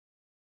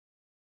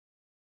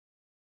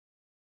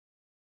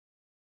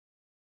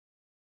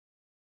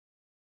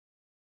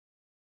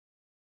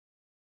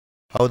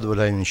أعوذ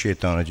بالله من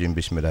الشيطان الرجيم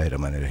بسم الله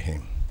الرحمن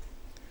الرحيم.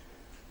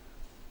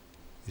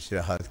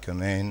 استراحات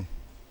كونين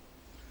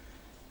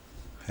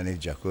حنيف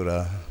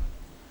جاكورا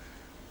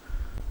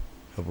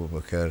Abu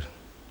Bakr.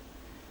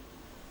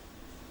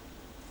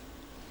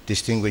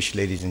 Distinguished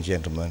ladies and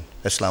gentlemen,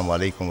 Assalamu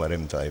alaikum wa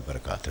rahmatullahi wa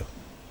barakatuh.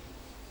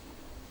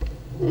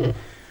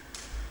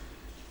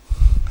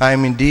 I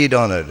am indeed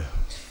honored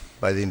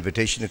by the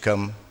invitation to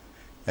come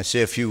and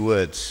say a few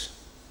words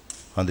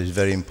on this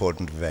very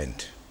important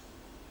event.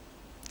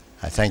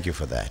 I thank you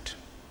for that.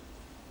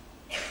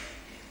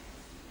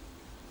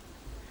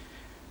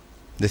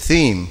 The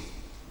theme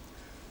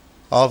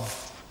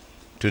of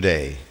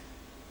today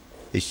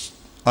is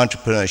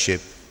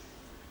entrepreneurship,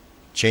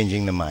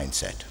 changing the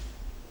mindset.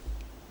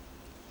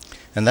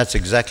 And that's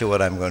exactly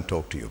what I'm going to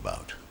talk to you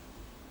about.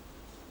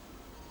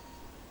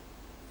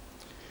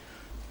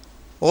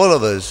 All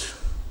of us,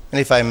 and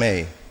if I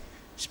may,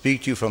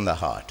 speak to you from the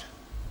heart.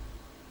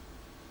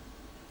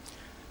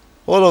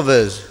 All of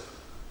us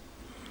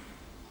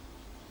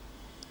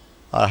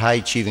are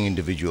high-achieving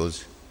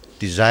individuals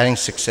desiring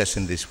success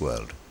in this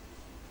world.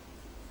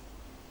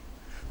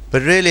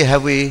 But really,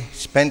 have we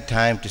spent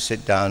time to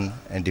sit down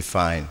and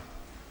define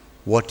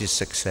what is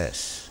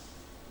success?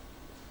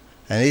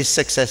 And is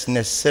success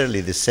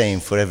necessarily the same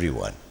for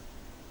everyone?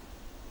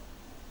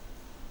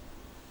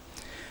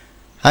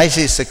 I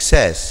see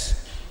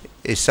success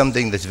is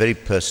something that's very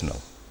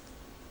personal.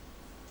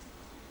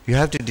 You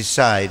have to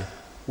decide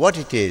what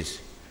it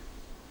is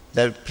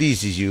that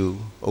pleases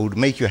you or would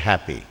make you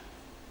happy.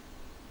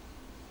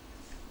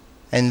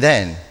 And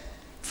then,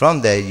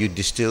 from there, you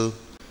distill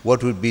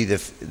what would be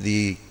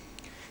the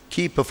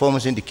key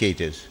performance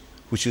indicators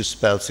which will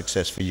spell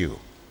success for you.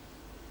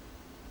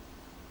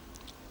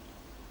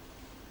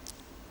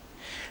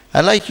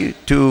 I'd like you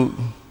to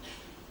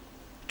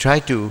try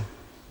to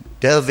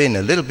delve in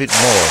a little bit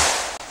more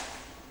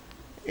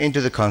into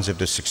the concept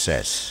of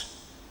success.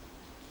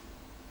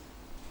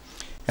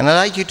 And I'd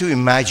like you to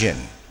imagine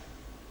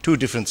two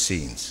different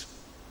scenes.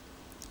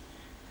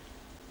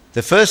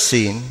 The first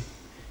scene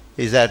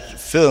is that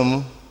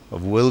film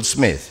of Will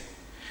Smith,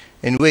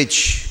 in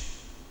which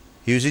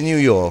he was in New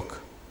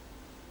York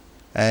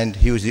and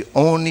he was the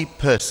only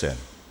person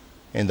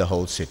in the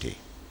whole city.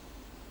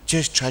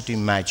 Just try to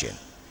imagine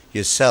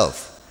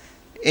yourself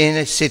in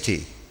a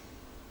city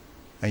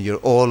and you're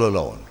all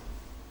alone.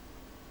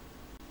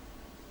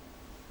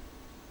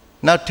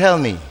 Now tell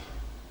me,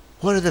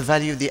 what are the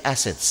value of the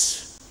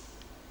assets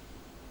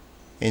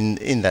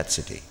in that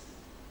city?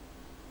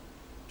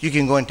 You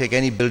can go and take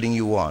any building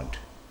you want.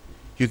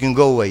 You can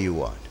go where you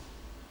want,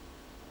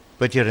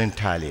 but you're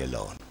entirely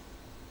alone.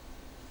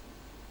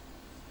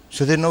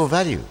 So there's no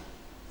value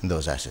in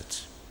those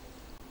assets.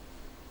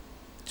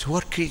 So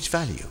what creates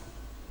value?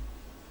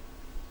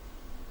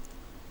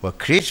 What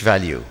creates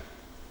value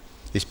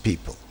is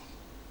people.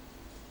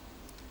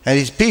 And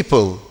it's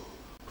people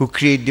who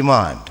create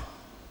demand.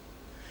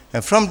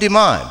 And from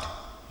demand,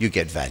 you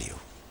get value.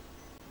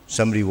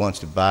 Somebody wants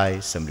to buy,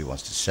 somebody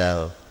wants to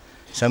sell,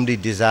 somebody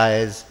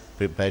desires,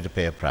 prepared to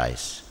pay a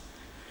price.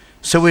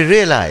 So we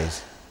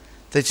realize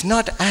that it's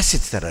not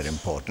assets that are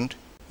important,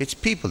 it's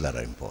people that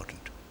are important.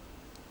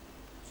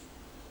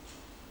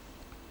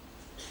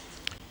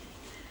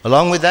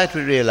 Along with that,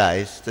 we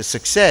realize that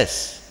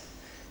success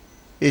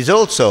is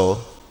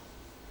also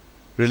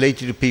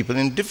related to people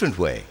in a different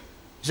way.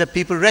 It's that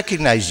people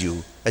recognize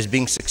you as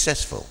being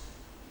successful.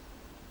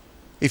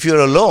 If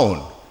you're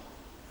alone,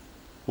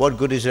 what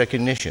good is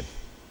recognition?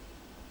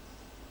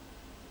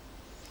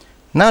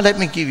 Now let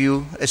me give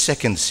you a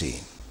second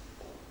scene.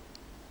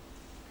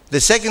 The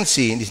second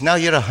scene is now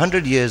you're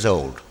 100 years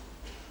old.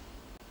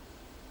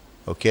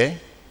 Okay?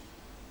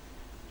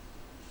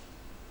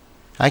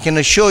 I can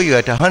assure you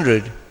at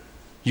 100,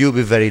 you'll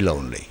be very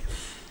lonely.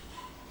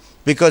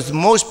 Because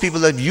most people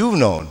that you've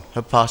known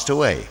have passed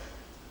away.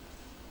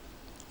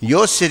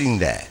 You're sitting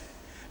there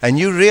and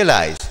you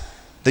realize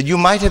that you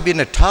might have been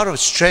a tower of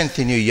strength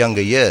in your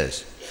younger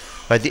years.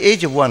 By the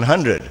age of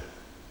 100,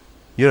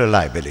 you're a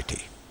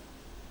liability.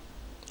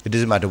 It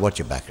doesn't matter what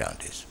your background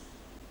is.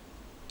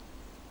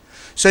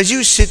 So as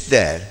you sit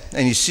there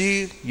and you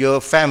see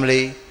your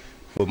family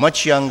who are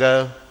much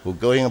younger, who are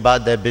going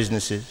about their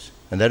businesses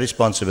and their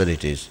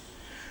responsibilities,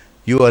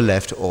 you are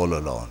left all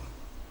alone.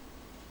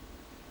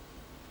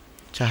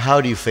 So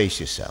how do you face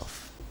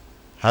yourself?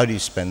 How do you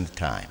spend the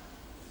time?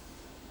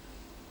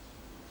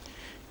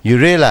 You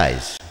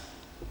realize,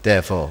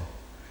 therefore,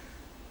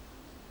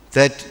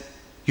 that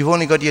you've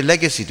only got your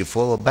legacy to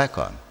fall back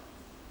on.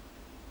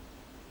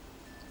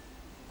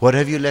 What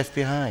have you left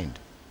behind?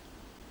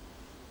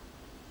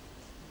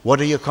 What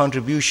are your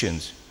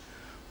contributions?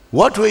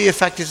 What were your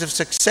factors of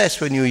success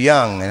when you were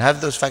young, and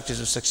have those factors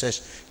of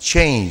success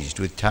changed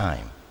with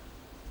time?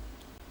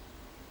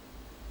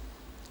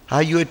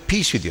 Are you at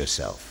peace with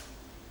yourself?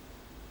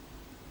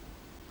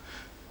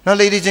 Now,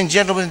 ladies and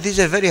gentlemen, these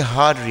are very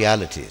hard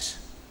realities.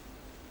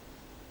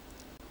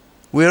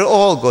 We're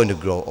all going to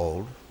grow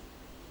old,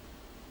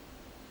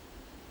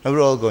 and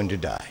we're all going to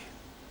die.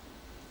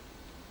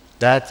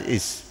 That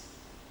is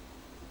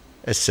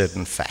a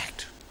certain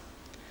fact.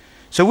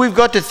 So we've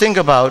got to think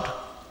about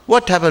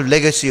what type of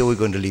legacy are we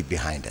going to leave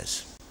behind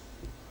us.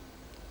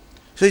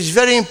 So it's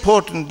very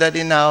important that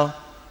in our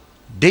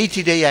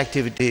day-to-day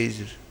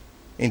activities,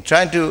 in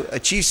trying to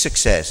achieve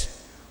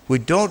success, we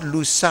don't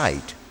lose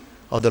sight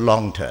of the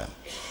long term.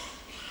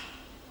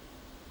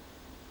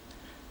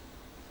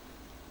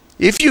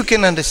 If you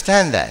can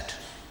understand that,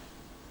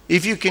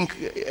 if you can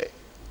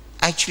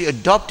actually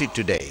adopt it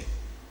today,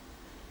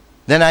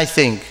 then I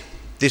think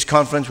this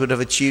conference would have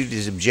achieved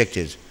its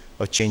objectives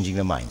of changing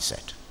the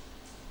mindset.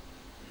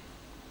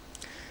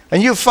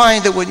 And you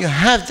find that when you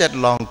have that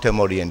long-term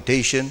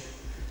orientation,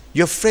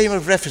 your frame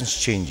of reference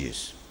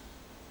changes.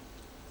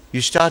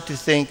 You start to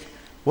think,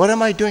 what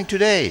am I doing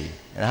today?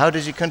 And how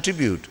does it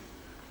contribute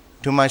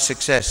to my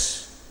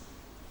success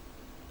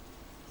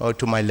or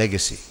to my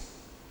legacy?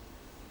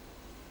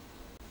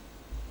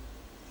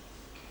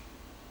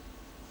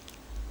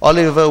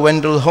 Oliver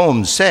Wendell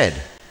Holmes said,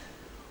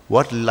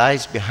 what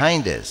lies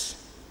behind us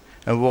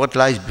and what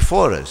lies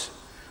before us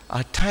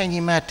are tiny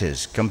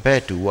matters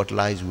compared to what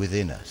lies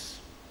within us.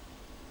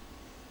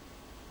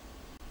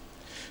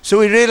 So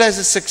we realize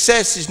that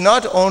success is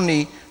not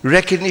only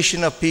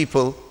recognition of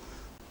people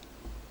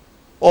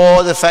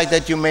or the fact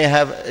that you may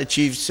have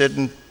achieved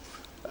certain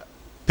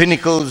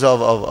pinnacles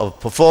of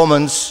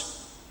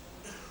performance.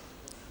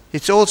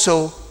 It's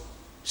also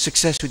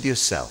success with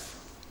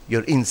yourself,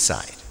 your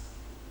inside.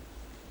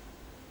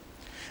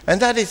 And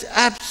that is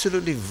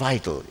absolutely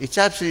vital. It's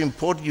absolutely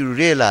important you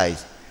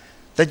realize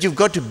that you've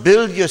got to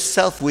build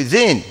yourself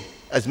within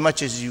as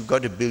much as you've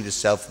got to build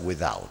yourself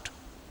without.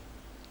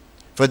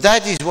 For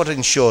that is what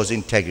ensures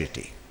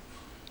integrity.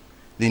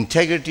 The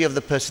integrity of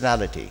the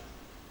personality,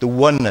 the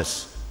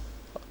oneness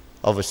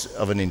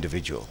of an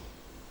individual.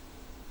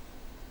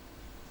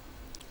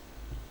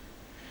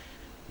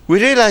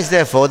 We realize,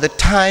 therefore, that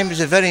time is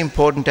a very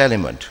important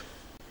element.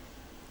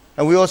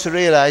 And we also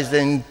realize that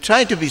in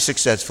trying to be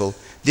successful,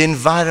 the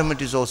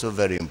environment is also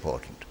very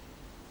important.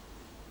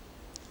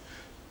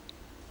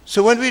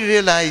 So when we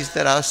realize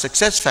that our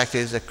success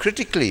factors are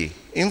critically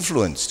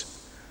influenced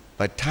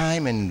by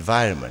time and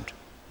environment,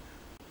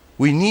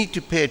 we need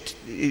to pay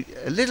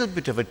a little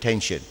bit of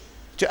attention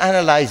to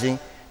analyzing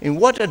in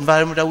what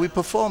environment are we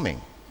performing.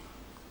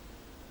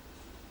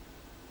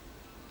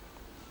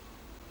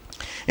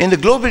 In the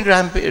global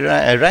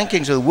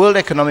rankings of the World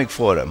Economic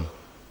Forum,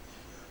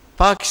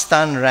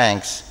 Pakistan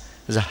ranks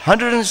as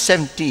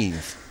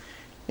 117th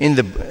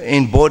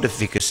in board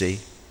efficacy,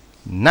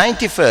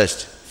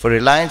 91st for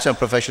reliance on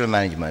professional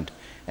management,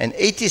 and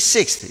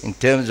 86th in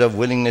terms of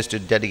willingness to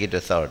delegate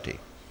authority.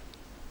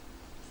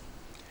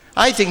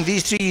 I think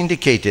these three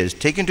indicators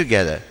taken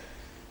together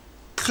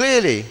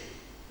clearly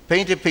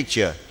paint a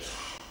picture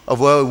of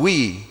where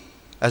we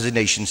as a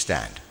nation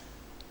stand.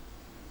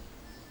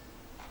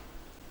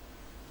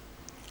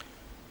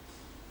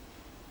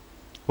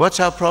 What's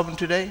our problem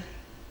today?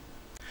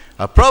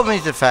 Our problem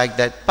is the fact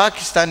that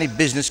Pakistani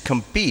business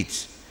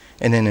competes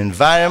in an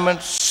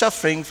environment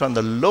suffering from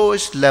the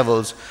lowest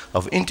levels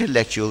of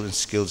intellectual and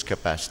skills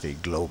capacity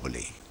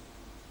globally.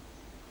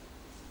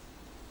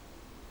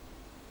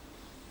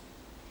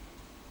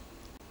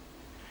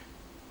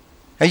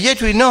 And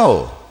yet we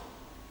know,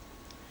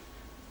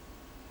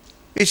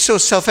 it's so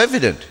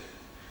self-evident,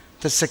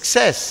 that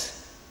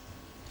success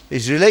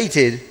is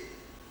related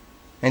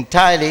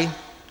entirely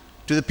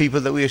to the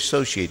people that we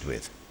associate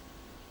with.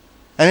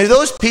 And if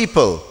those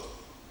people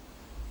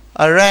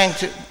are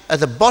ranked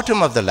at the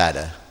bottom of the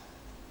ladder,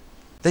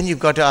 then you've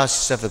got to ask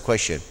yourself the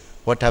question,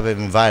 what type of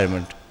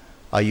environment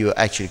are you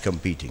actually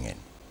competing in?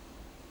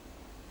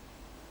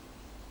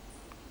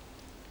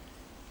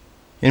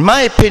 In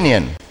my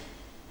opinion,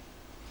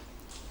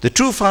 the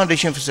true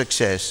foundation for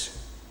success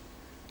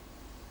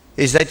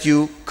is that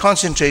you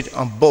concentrate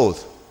on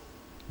both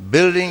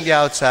building the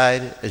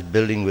outside as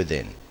building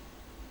within.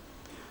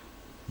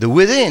 The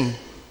within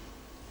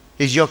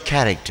is your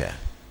character.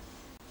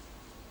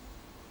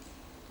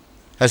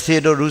 As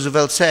Theodore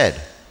Roosevelt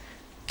said,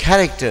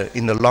 character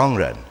in the long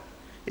run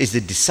is the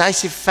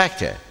decisive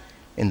factor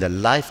in the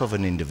life of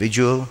an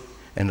individual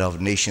and of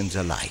nations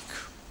alike.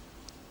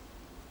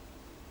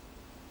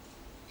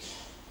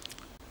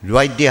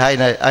 Dwight D.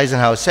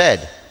 Eisenhower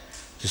said,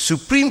 the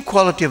supreme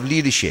quality of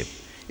leadership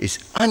is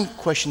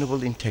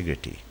unquestionable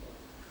integrity.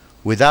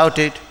 Without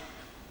it,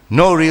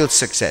 no real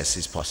success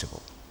is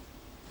possible.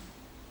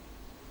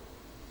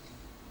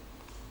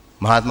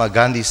 Mahatma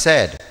Gandhi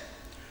said,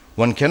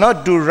 one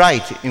cannot do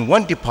right in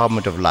one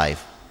department of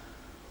life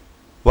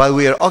while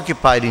we are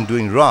occupied in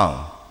doing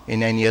wrong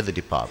in any other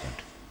department.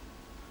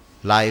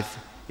 Life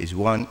is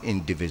one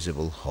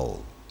indivisible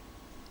whole.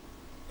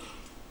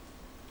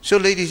 So,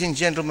 ladies and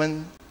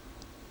gentlemen,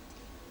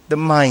 the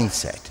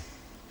mindset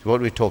is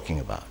what we're talking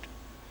about.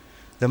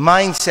 The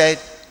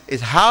mindset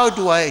is how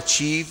do I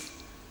achieve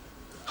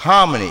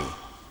harmony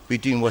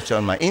between what's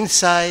on my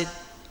inside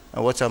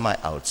and what's on my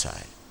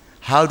outside?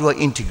 How do I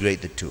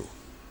integrate the two?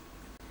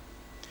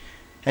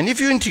 And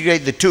if you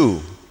integrate the two,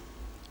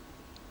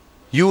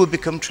 you will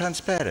become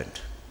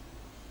transparent.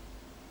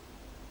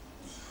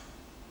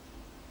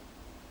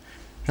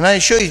 And I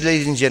assure you,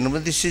 ladies and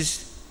gentlemen, this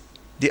is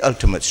the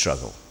ultimate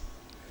struggle.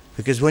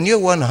 Because when you're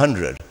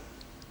 100,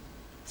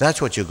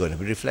 that's what you're going to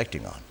be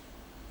reflecting on.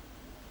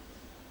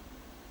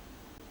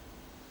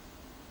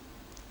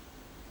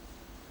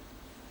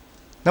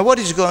 Now, what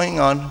is going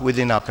on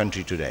within our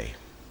country today?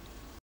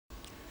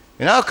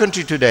 In our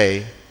country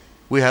today,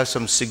 we have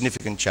some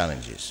significant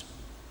challenges.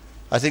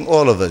 I think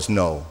all of us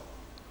know,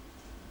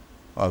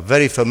 are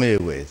very familiar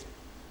with,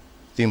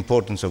 the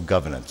importance of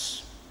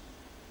governance.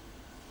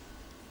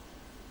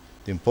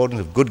 The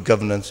importance of good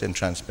governance and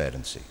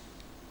transparency.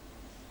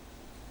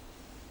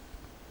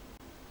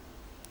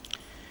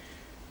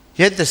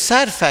 Yet the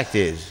sad fact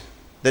is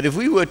that if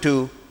we were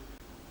to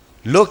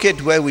look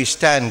at where we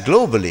stand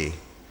globally,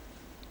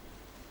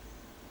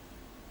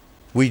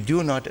 we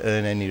do not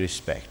earn any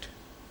respect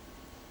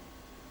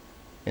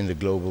in the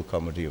global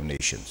community of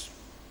nations.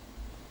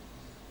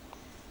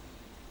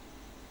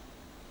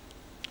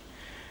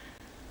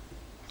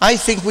 I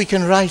think we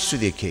can rise to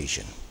the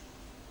occasion.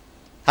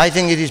 I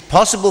think it is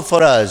possible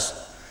for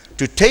us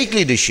to take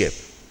leadership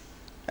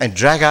and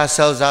drag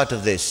ourselves out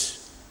of this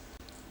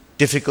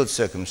difficult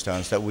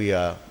circumstance that we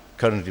are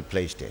currently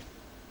placed in.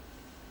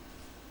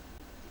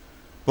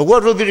 But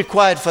what will be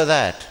required for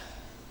that?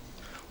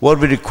 What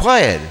will be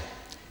required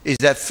is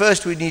that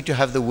first we need to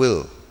have the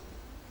will,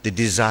 the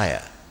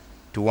desire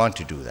to want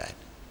to do that.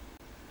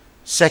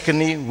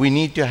 Secondly, we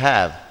need to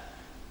have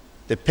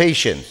the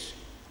patience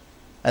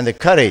and the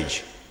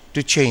courage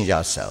to change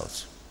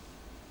ourselves,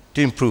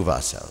 to improve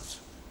ourselves.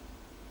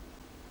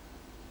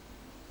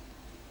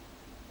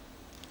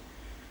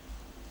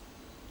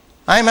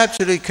 I'm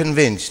absolutely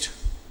convinced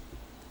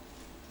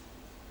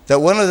that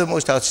one of the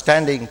most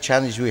outstanding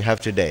challenges we have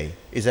today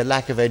is a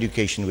lack of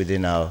education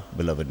within our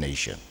beloved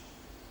nation.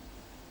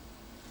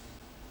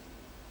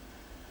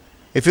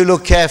 If you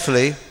look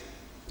carefully,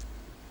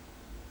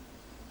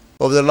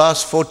 over the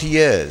last 40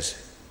 years,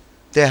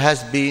 there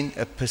has been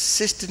a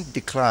persistent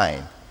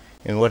decline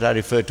in what I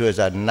refer to as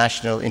our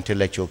national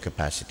intellectual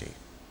capacity.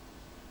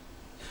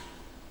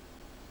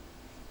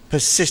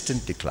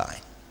 Persistent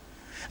decline.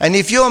 And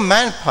if your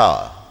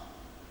manpower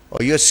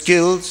or your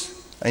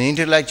skills and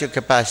intellectual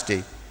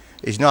capacity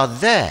is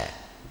not there,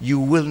 you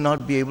will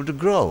not be able to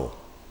grow.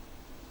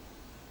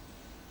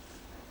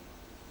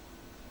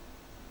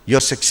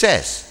 Your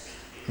success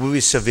will be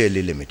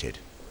severely limited.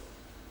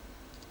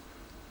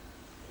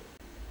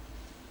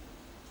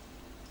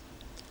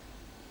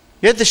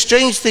 Yet the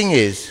strange thing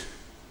is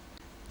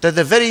that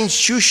the very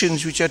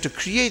institutions which are to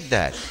create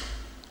that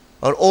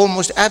are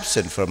almost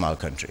absent from our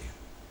country.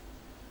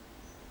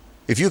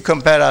 If you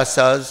compare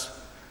ourselves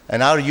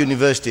and our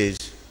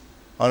universities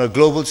on a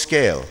global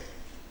scale,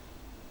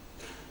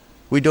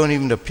 we don't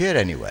even appear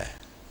anywhere.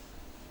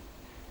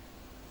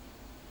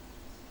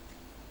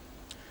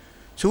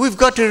 So we've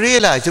got to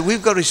realize that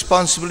we've got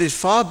responsibilities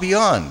far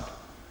beyond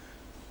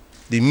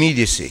the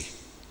immediacy,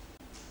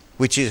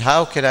 which is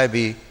how can I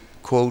be,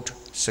 quote,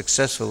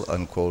 successful,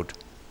 unquote,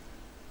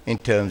 in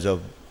terms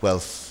of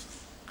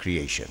wealth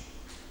creation.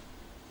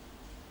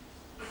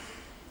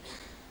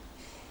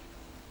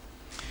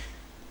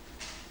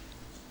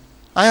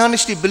 I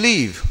honestly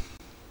believe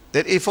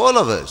that if all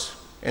of us,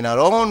 in our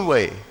own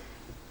way,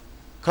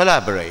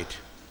 collaborate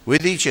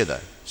with each other,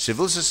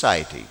 civil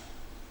society,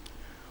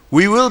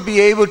 we will be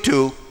able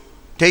to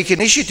take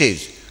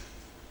initiatives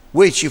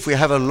which, if we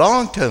have a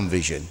long-term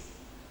vision,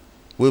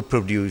 will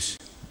produce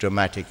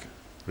dramatic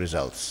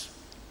results.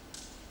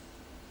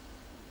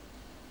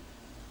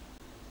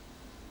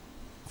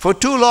 For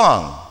too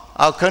long,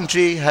 our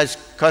country has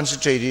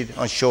concentrated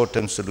on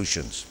short-term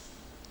solutions.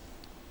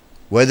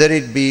 Whether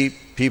it be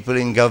people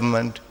in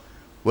government,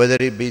 whether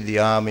it be the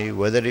army,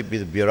 whether it be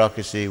the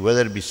bureaucracy,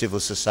 whether it be civil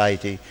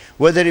society,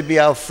 whether it be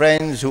our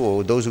friends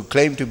or those who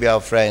claim to be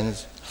our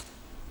friends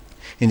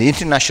in the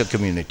international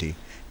community,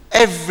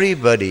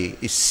 everybody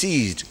is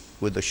seized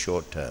with the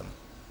short term.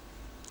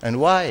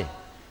 And why?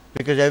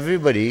 Because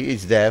everybody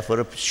is there for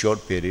a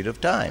short period of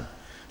time.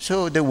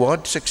 So they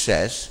want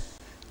success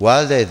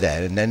while they're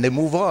there, and then they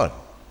move on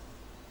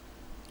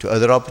to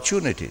other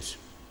opportunities.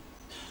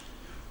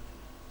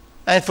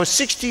 And for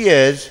 60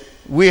 years,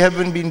 we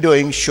haven't been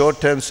doing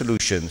short-term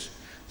solutions,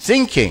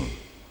 thinking,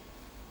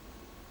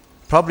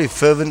 probably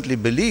fervently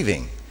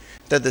believing,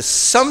 that the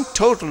sum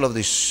total of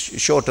these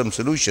short-term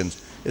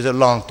solutions is a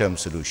long-term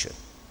solution.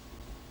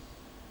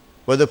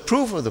 Well, the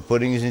proof of the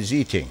pudding is in its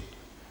eating.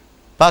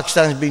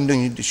 Pakistan has been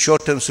doing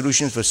short-term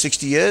solutions for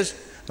 60 years,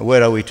 and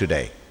where are we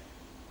today?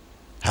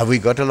 Have we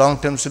got a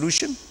long-term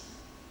solution?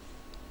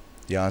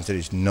 The answer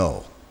is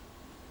no.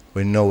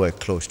 We're nowhere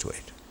close to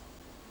it.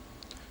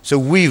 So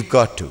we've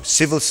got to,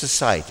 civil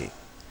society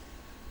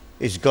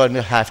is going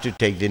to have to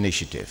take the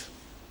initiative.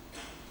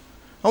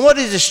 And what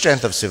is the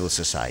strength of civil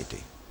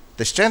society?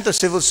 The strength of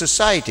civil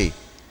society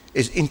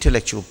is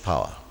intellectual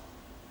power.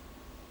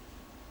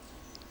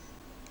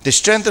 The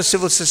strength of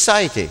civil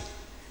society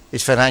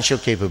is financial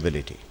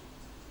capability.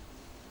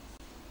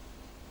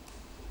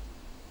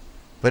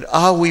 But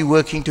are we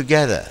working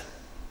together?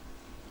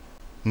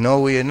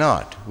 No, we are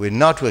not. We're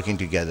not working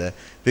together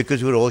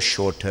because we're all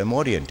short-term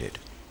oriented.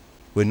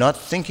 We're not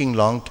thinking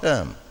long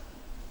term.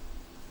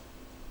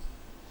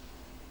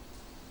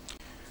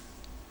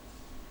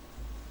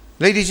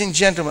 Ladies and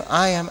gentlemen,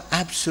 I am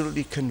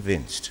absolutely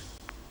convinced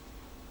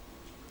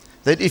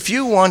that if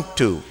you want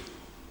to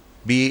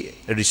be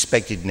a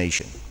respected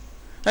nation,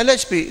 and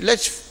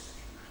let's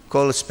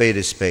call a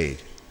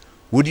spade,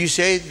 would you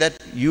say that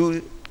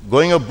you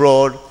going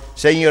abroad,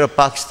 saying you're a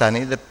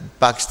Pakistani, that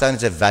Pakistan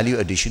is a value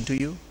addition to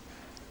you?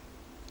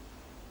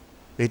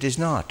 It is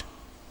not.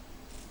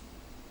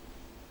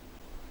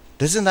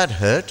 Doesn't that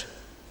hurt?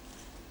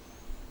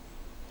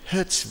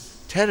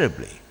 Hurts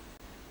terribly.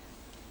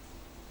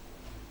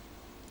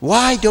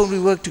 Why don't we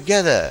work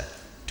together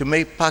to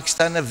make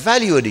Pakistan a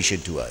value addition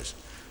to us?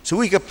 So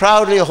we could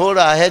proudly hold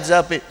our heads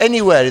up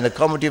anywhere in the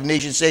community of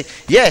nations, say,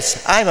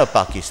 yes, I'm a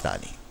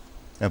Pakistani.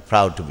 I'm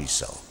proud to be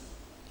so.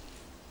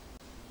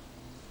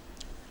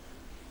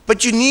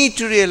 But you need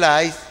to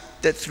realize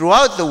that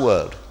throughout the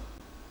world,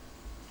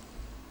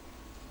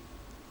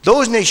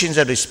 those nations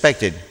are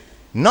respected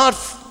not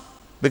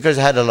because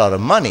they had a lot of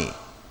money,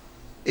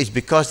 it's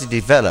because they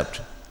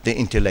developed the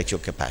intellectual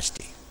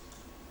capacity.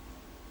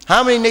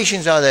 How many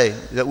nations are there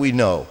that we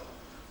know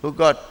who've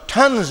got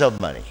tons of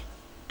money,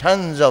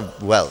 tons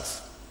of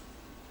wealth?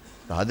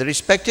 Are they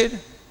respected?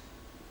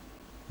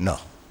 No.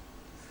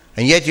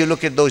 And yet you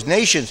look at those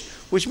nations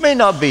which may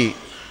not be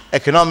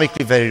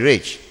economically very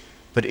rich,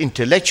 but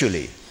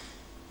intellectually,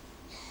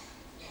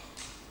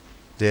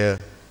 they're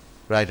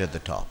right at the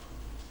top.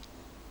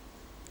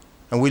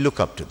 And we look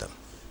up to them.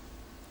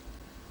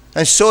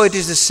 And so it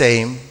is the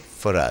same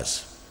for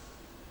us.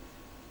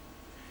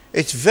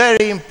 It's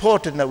very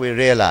important that we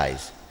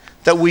realize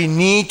that we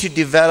need to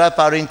develop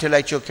our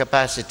intellectual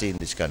capacity in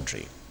this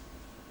country.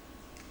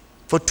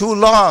 For too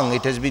long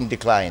it has been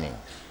declining.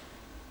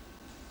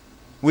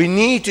 We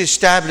need to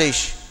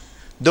establish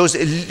those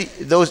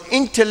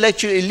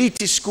intellectual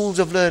elitist schools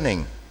of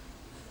learning,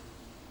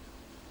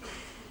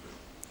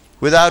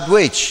 without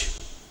which,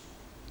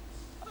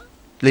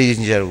 ladies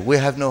and gentlemen, we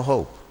have no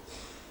hope.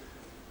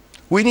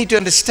 We need to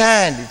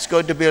understand it's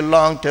going to be a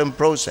long-term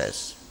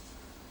process.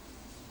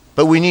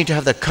 But we need to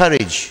have the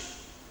courage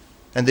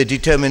and the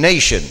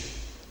determination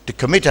to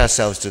commit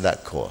ourselves to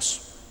that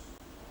course.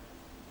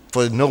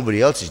 For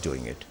nobody else is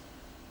doing it.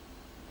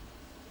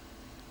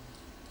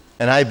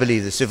 And I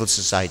believe the civil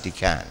society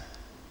can.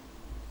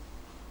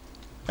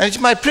 And it's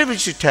my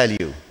privilege to tell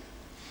you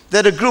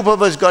that a group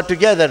of us got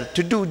together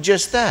to do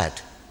just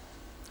that.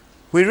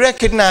 We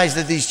recognize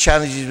that these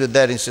challenges were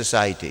there in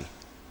society.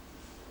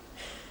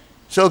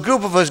 So a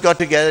group of us got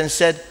together and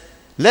said,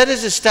 let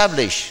us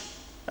establish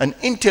an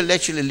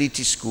intellectual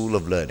elitist school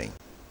of learning.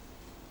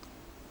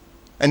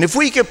 And if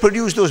we can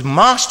produce those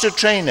master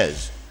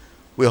trainers,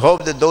 we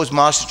hope that those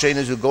master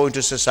trainers will go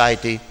into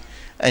society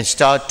and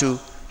start to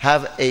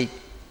have an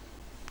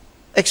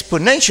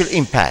exponential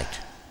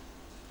impact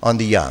on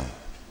the young.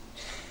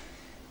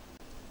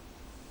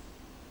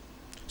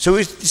 So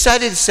we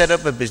decided to set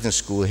up a business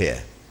school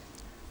here.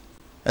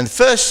 And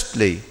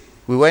firstly,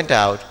 we went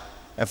out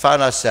and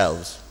found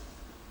ourselves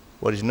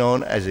what is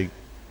known as a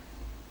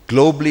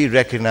globally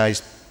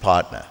recognized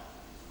partner.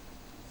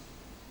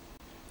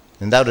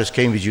 And that was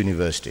Cambridge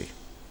University.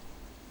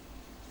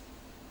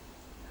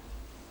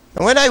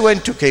 And when I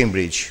went to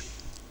Cambridge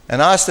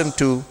and asked them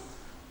to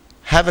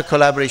have a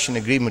collaboration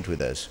agreement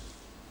with us,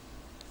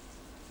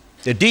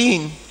 the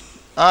dean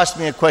asked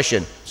me a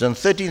question. It was on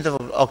 13th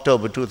of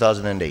October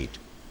 2008.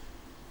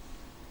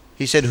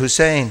 He said,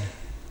 Hussain,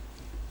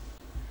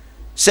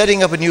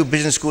 setting up a new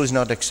business school is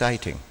not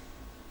exciting.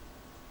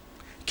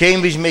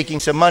 Cambridge making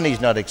some money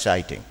is not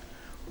exciting.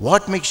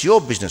 What makes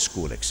your business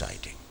school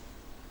exciting?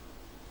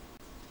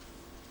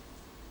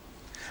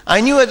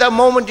 I knew at that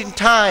moment in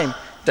time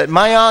that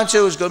my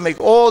answer was going to make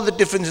all the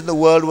difference in the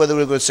world whether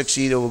we're going to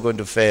succeed or we're going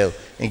to fail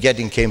in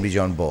getting Cambridge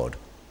on board.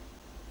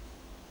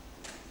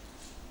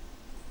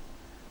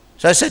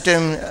 So I said to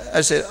him,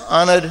 I said,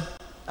 Honored,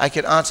 I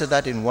can answer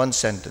that in one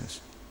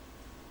sentence.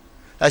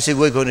 I said,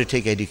 we're going to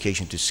take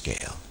education to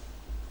scale.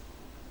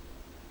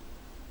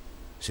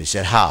 So he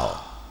said,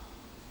 how?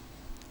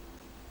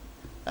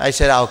 I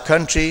said, our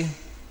country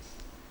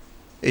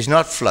is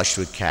not flush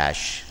with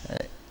cash.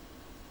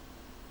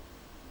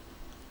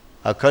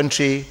 Our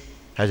country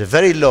has a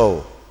very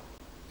low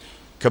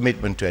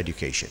commitment to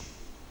education.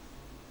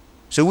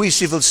 So we,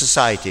 civil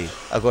society,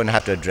 are going to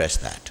have to address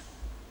that.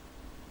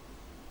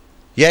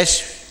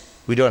 Yes,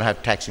 we don't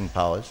have taxing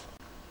powers.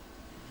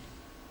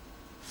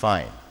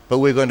 Fine. But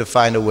we're going to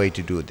find a way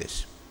to do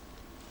this.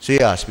 So he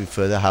asked me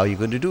further, how are you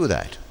going to do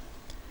that?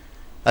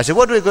 I said,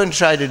 what we're going to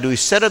try to do is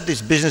set up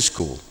this business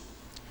school.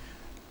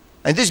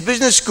 And this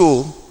business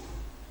school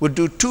would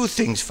do two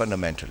things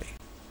fundamentally.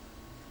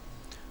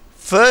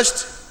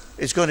 First,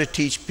 it's going to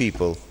teach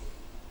people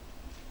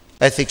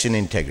ethics and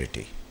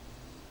integrity.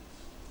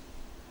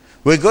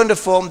 We're going to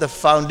form the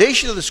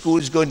foundation of the school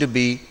is going to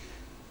be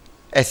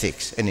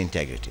ethics and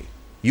integrity.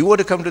 You want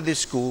to come to this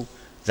school,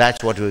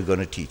 that's what we're going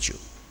to teach you.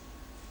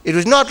 It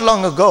was not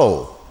long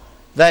ago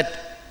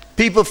that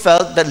people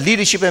felt that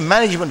leadership and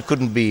management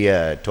couldn't be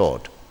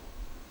taught.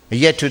 And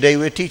yet today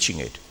we're teaching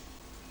it.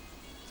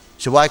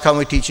 So why can't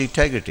we teach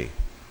integrity?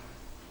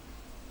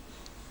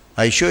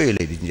 I assure you,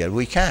 ladies and gentlemen,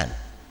 we can.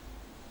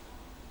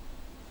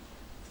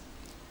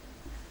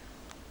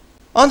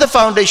 On the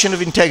foundation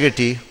of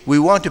integrity, we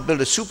want to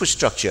build a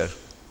superstructure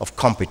of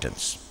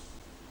competence.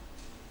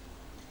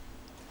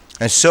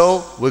 And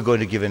so we're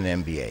going to give an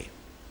MBA.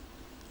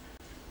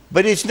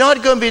 But it's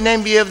not going to be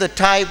an MBA of the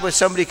type where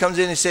somebody comes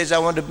in and says, I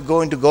want to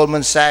go into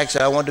Goldman Sachs,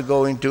 or I want to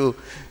go into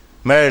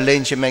Merrill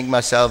Lynch and make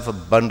myself a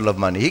bundle of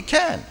money. He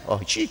can, or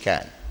she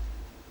can.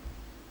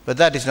 But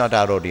that is not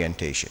our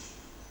orientation.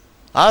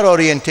 Our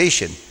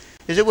orientation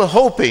is that we're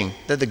hoping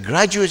that the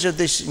graduates of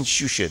this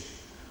institution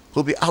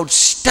will be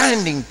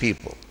outstanding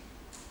people,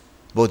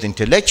 both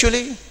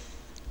intellectually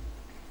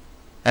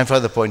and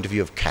from the point of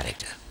view of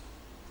character.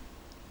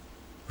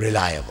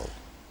 Reliable,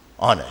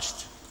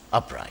 honest,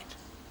 upright,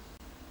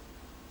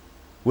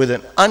 with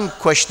an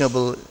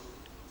unquestionable,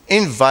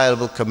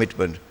 inviolable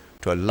commitment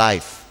to a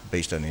life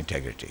based on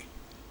integrity.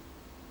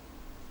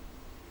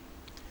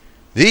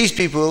 These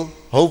people,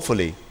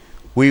 hopefully,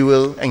 we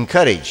will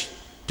encourage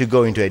to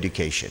go into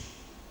education.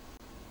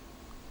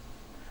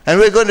 And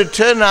we're going to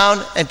turn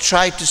around and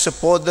try to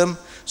support them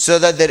so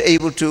that they're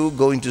able to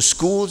go into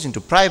schools,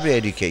 into primary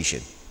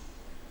education.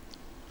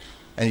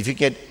 And if you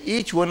get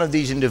each one of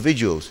these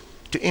individuals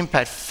to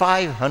impact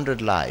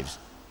 500 lives,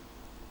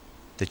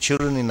 the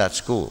children in that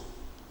school,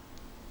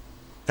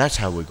 that's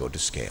how we go to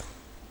scale.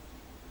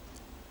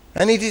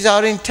 And it is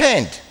our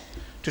intent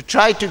to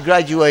try to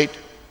graduate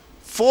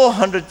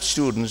 400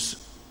 students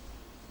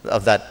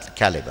of that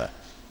caliber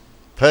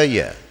per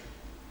year.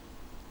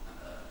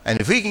 And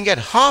if we can get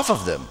half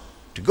of them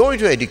to go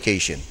into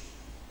education,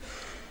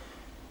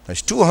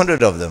 that's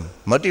 200 of them,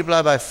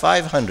 multiplied by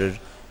 500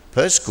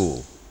 per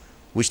school,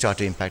 we start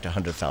to impact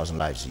 100,000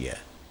 lives a year.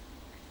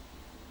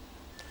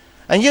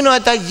 And you know,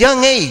 at that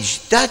young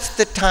age, that's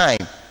the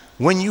time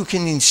when you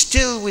can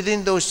instill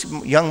within those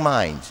young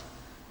minds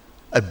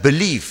a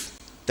belief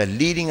that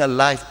leading a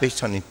life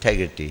based on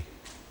integrity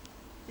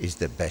is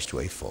the best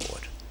way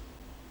forward.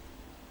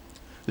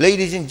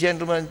 Ladies and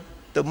gentlemen,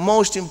 the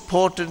most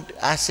important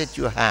asset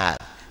you have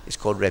is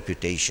called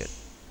reputation.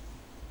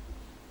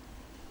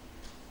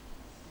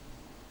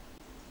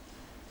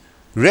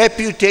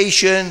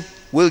 Reputation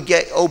will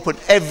open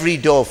every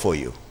door for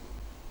you.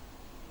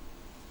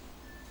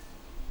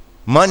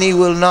 Money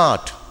will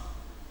not.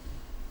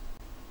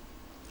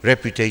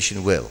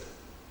 Reputation will.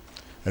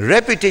 And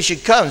reputation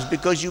comes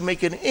because you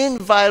make an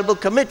inviolable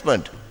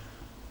commitment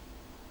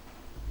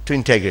to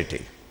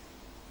integrity.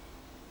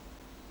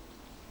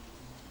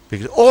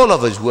 Because all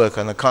of us work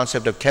on the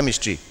concept of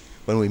chemistry.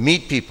 When we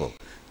meet people,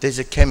 there's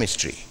a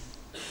chemistry.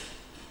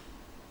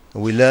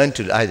 And we learn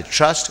to either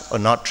trust or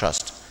not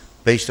trust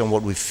based on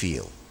what we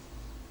feel.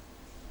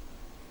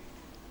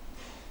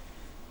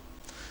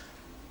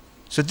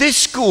 So this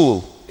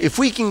school, if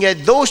we can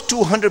get those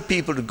 200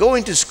 people to go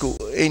into school,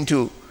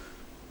 into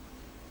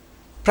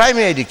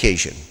primary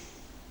education,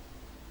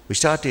 we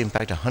start to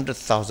impact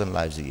 100,000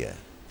 lives a year.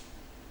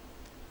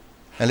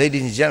 And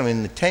ladies and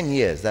gentlemen, in 10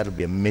 years, that'll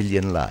be 1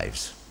 million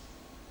lives.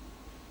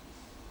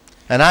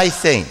 And I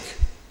think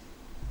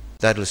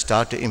that will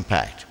start to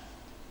impact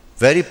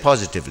very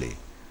positively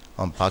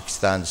on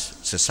Pakistan's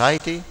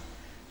society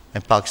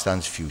and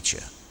Pakistan's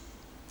future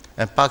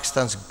and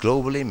Pakistan's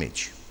global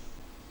image.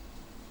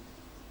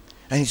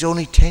 And it's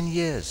only 10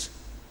 years,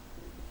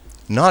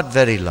 not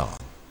very long.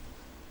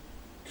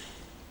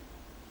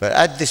 But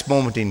at this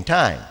moment in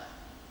time,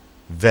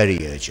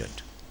 very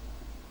urgent.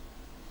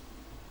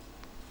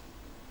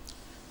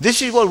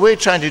 This is what we're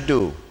trying to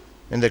do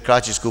in the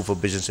Karachi School for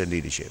Business and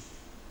Leadership.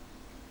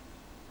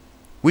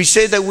 We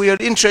say that we are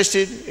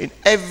interested in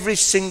every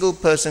single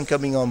person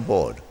coming on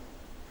board.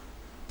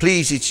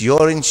 Please, it's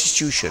your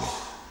institution.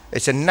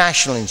 It's a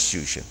national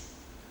institution.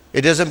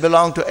 It doesn't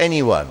belong to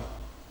anyone.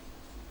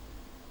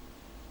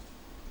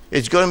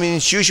 It's going to be an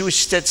institution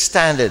which sets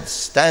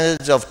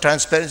standards of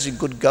transparency and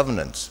good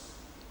governance,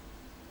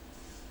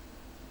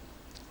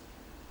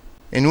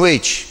 in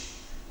which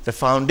the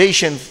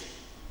foundation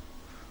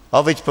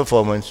of its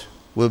performance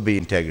will be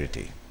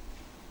integrity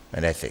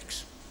and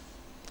ethics.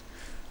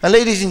 And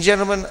ladies and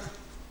gentlemen,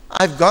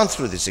 I've gone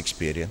through this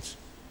experience.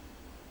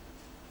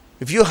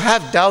 If you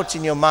have doubts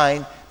in your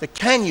mind, that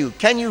can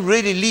you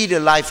really lead a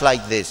life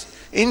like this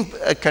in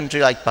a country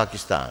like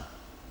Pakistan?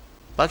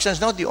 Pakistan is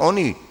not the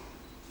only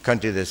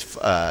country that's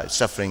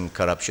suffering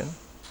corruption.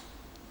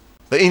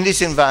 But in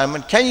this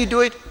environment, can you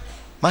do it?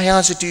 My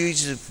answer to you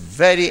is a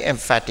very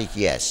emphatic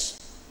yes.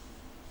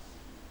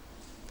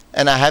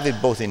 And I have it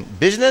both in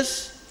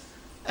business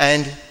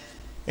and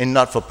in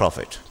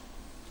not-for-profit.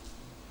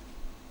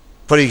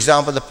 For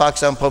example, the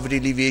Pakistan Poverty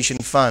Alleviation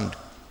Fund,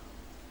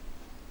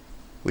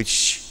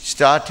 which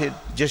started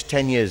just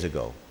 10 years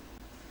ago,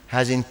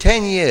 has in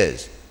 10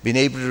 years been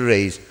able to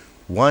raise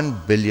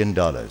 $1 billion.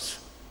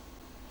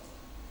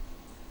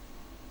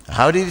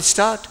 How did it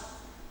start?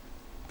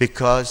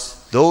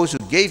 Because those who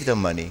gave the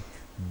money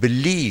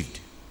believed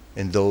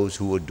in those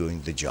who were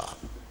doing the job.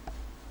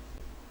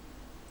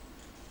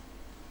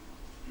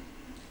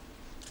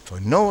 For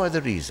no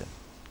other reason.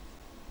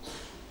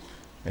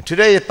 And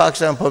today, the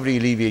Pakistan Poverty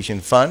Alleviation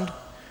Fund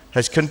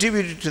has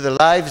contributed to the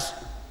lives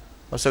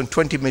of some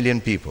 20 million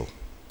people.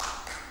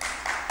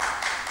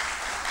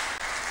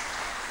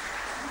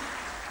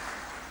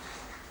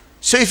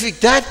 So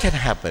if that can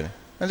happen,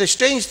 and the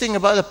strange thing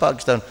about the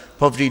Pakistan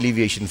Poverty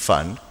Alleviation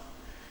Fund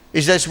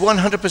is that it's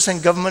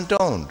 100% government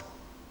owned.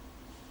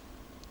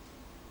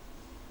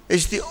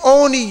 It's the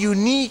only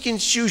unique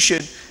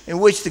institution in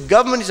which the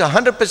government is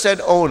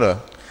 100% owner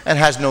and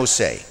has no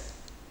say.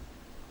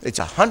 It's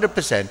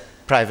 100%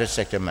 private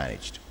sector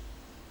managed.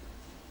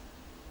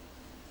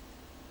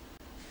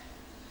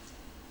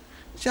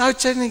 So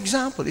it's an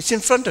example. It's in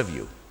front of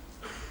you.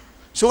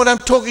 So what I'm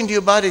talking to you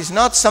about is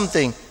not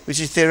something which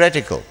is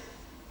theoretical.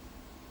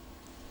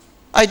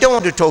 I don't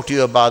want to talk to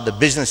you about the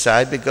business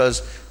side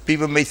because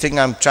people may think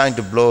I'm trying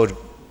to blow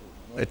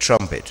a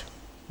trumpet,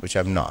 which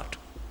I'm not.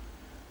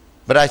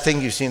 But I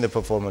think you've seen the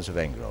performance of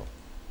Engro.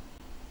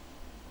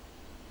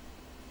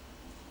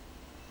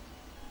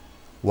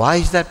 Why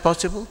is that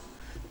possible?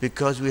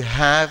 Because we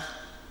have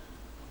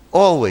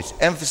always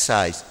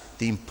emphasized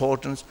the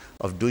importance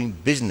of doing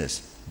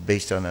business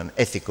based on an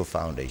ethical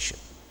foundation.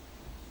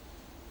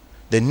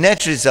 The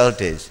net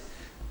result is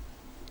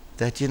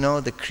that,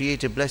 the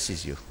Creator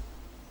blesses you.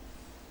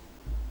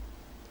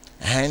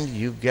 And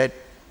you get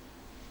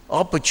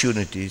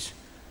opportunities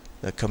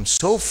that come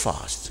so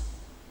fast.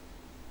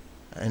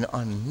 And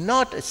on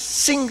not a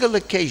single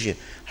occasion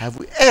have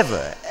we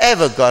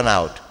ever gone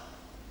out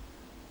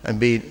and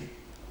been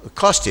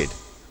accosted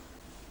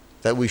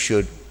that we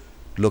should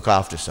look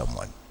after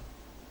someone.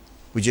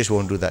 We just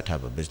won't do that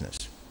type of business.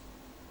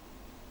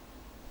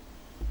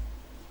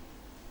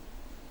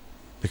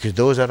 Because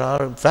those are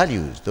our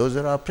values, those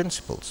are our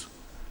principles.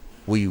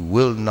 We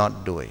will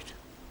not do it.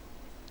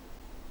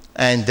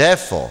 And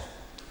therefore,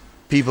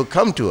 people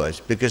come to us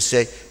because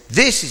say,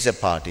 this is a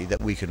party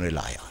that we can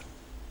rely on.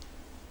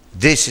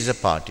 This is a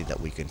party that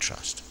we can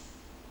trust.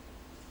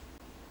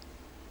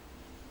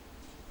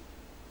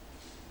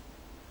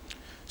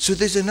 So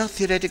there's enough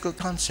theoretical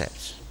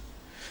concepts.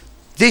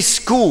 This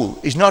school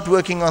is not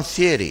working on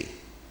theory.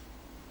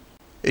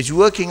 It's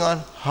working on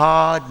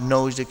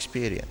hard-nosed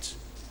experience.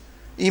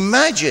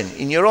 Imagine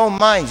in your own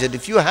minds that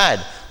if you had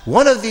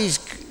one of these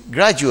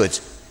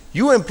graduates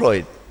you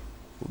employed,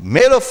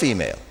 male or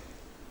female,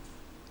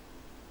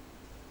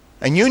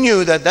 and you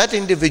knew that that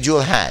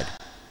individual had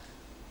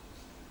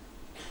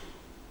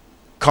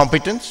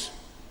competence,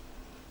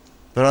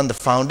 but on the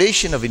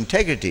foundation of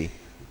integrity,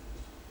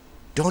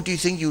 don't you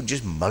think you'd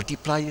just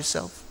multiply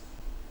yourself?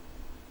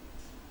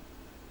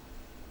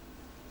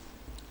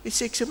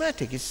 It's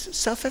axiomatic, it's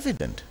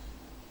self-evident.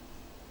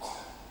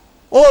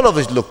 All of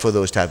us look for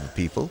those type of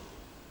people.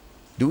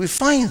 Do we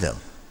find them?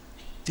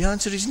 The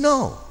answer is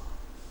no.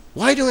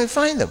 Why don't we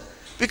find them?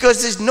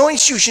 Because there's no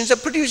institution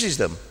that produces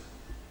them.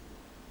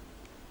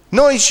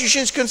 No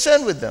institution is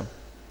concerned with them.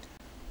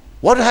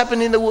 What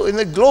happened in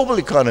the global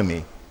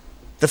economy?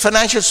 The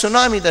financial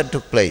tsunami that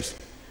took place.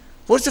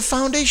 What's the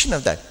foundation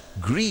of that?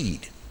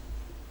 Greed.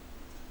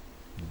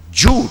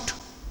 Jute.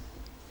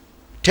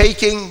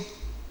 Taking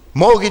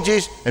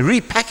mortgages and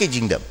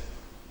repackaging them.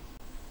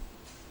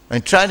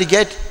 And trying to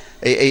get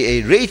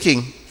a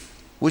rating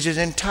which is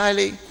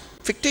entirely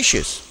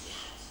fictitious.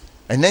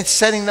 And then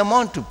selling them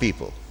on to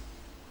people.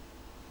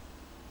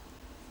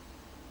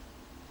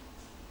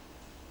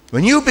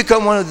 When you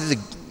become one of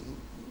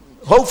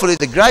hopefully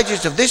the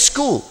graduates of this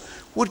school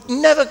would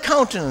never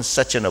countenance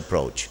such an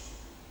approach.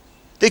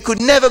 They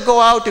could never go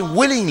out and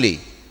willingly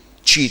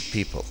cheat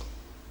people,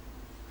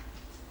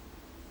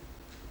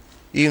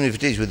 even if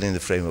it is within the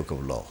framework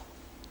of law.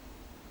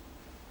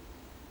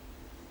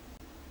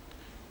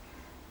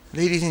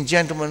 Ladies and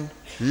gentlemen,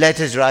 let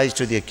us rise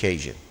to the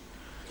occasion,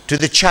 to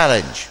the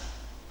challenge.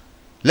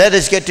 Let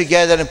us get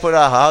together and put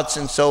our hearts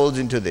and souls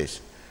into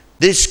this.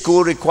 This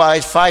school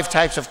requires 5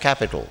 types of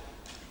capital: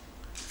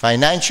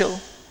 financial,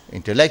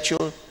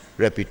 intellectual,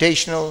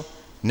 reputational,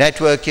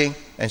 networking,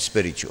 and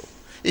spiritual.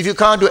 If you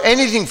can't do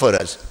anything for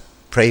us,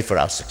 pray for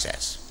our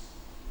success.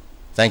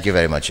 Thank you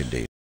very much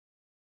indeed.